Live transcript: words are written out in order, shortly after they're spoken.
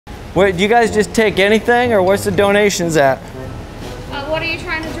Wait, do you guys just take anything, or where's the donations at? What are you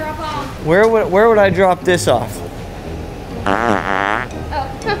trying to drop off? Where would I drop this off? Oh,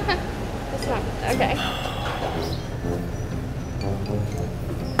 this one. Okay.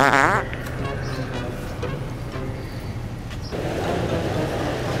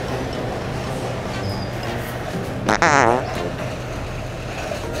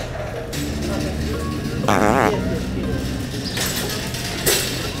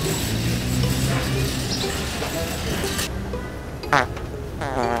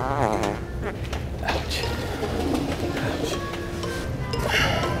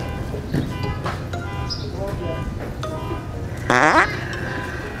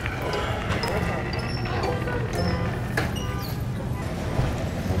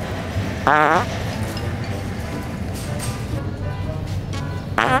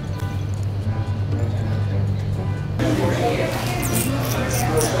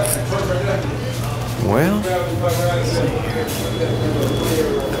 Well, let's see here.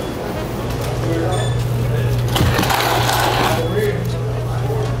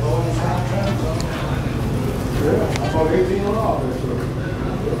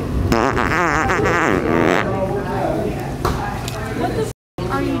 What the f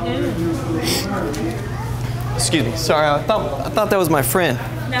are you doing? Excuse me. Sorry, I thought that was my friend.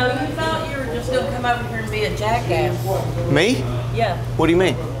 No, you thought you were just going to come over here and be a jackass. Me? Yeah. What do you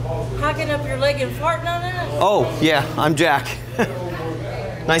mean? Hocking up your leg and farting on it? Oh, yeah, I'm Jack.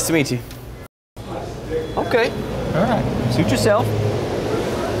 Nice to meet you. Okay. All right. Suit yourself. He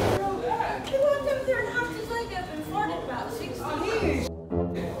walked up there and hocked his leg up and farted about 6 years.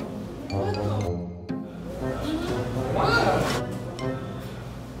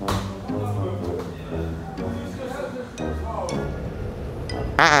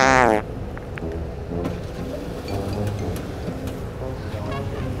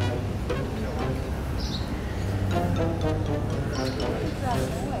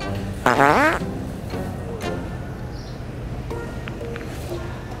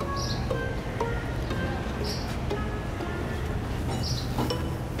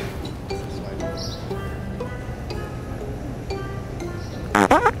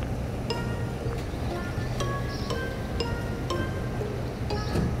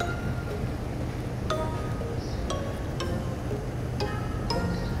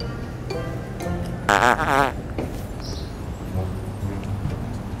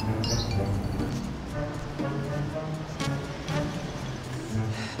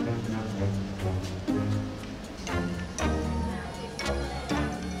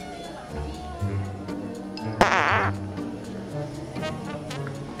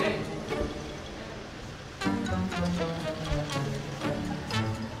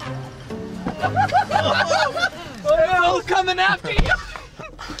 Oh, coming after you!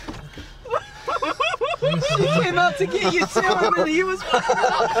 He came out to get you too, and then he was.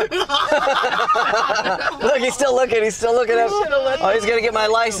 Look, he's still looking. He's still looking at. Oh, he's gonna get my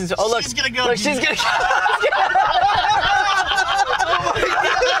license. Oh, look. She's gonna go. Look, she's gonna.